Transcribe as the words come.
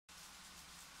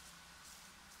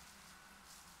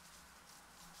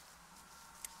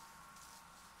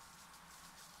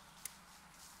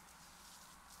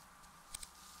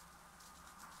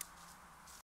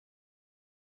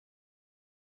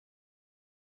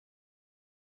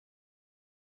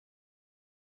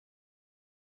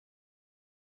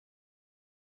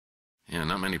Yeah,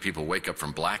 not many people wake up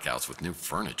from blackouts with new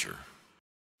furniture.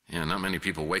 Yeah, not many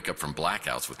people wake up from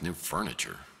blackouts with new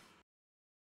furniture.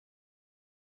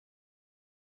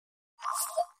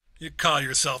 You call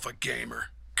yourself a gamer.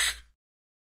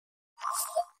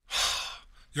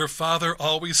 Your father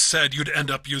always said you'd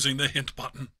end up using the hint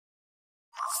button.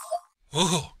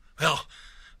 Ooh, well,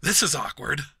 this is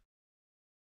awkward.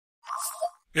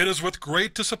 It is with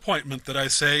great disappointment that I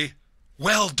say,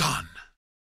 well done.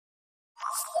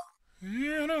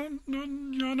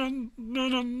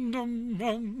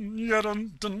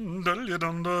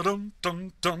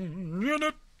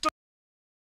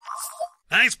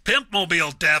 Nice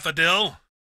pimpmobile, Daffodil.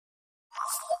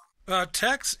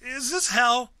 Tex, is this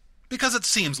hell? Because it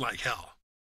seems like hell.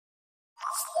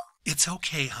 It's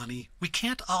okay, honey. We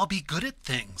can't all be good at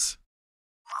things.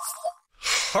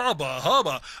 Hubba,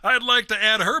 hubba. I'd like to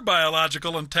add her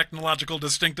biological and technological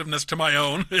distinctiveness to my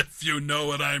own, if you know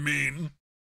what I mean.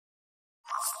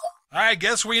 I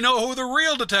guess we know who the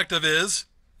real detective is,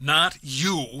 not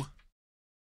you.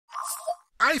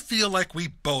 I feel like we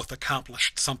both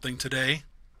accomplished something today.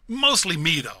 Mostly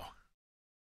me, though.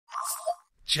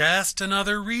 Just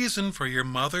another reason for your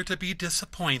mother to be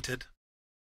disappointed.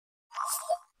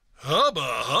 Hubba,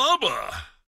 hubba.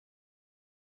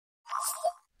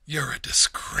 You're a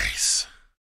disgrace.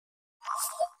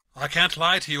 I can't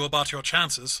lie to you about your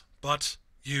chances, but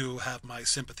you have my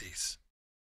sympathies.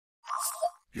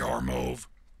 Your move,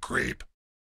 creep.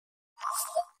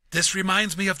 This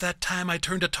reminds me of that time I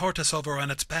turned a tortoise over on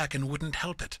its back and wouldn't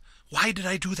help it. Why did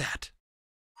I do that?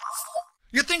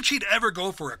 You think she'd ever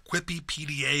go for a quippy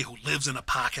PDA who lives in a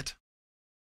pocket?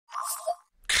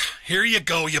 Here you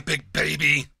go, you big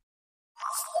baby.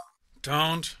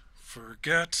 Don't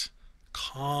forget,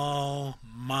 call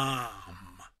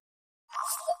Mom.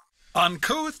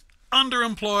 Uncouth,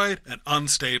 underemployed, and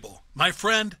unstable. My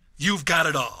friend, you've got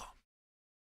it all.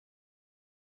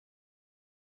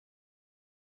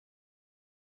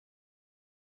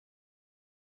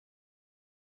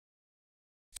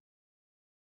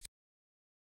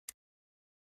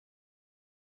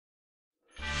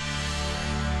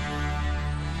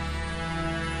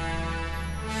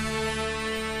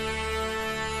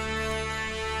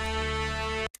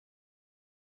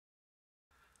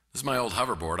 This is my old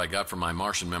hoverboard I got from my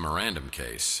Martian memorandum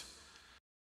case.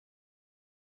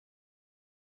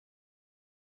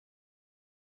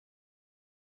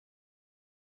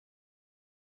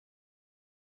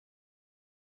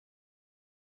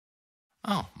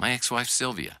 Oh, my ex-wife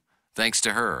Sylvia. Thanks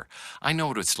to her, I know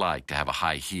what it's like to have a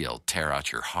high heel tear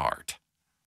out your heart.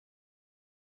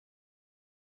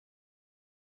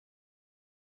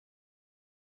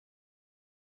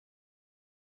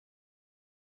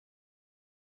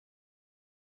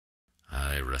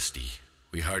 Aye, Rusty,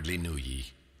 we hardly knew ye.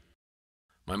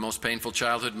 My most painful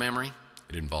childhood memory?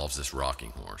 It involves this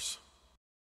rocking horse.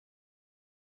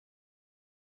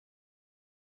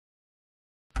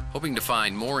 Hoping to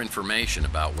find more information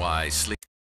about why sleep...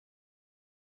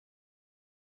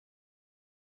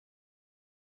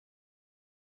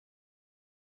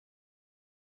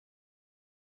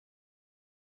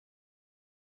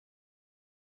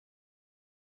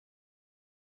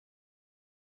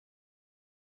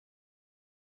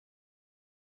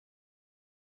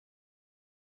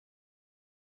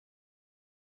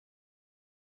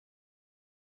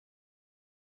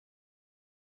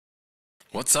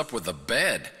 What's up with the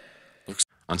bed?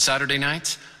 On Saturday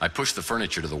nights, I push the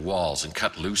furniture to the walls and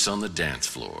cut loose on the dance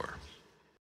floor.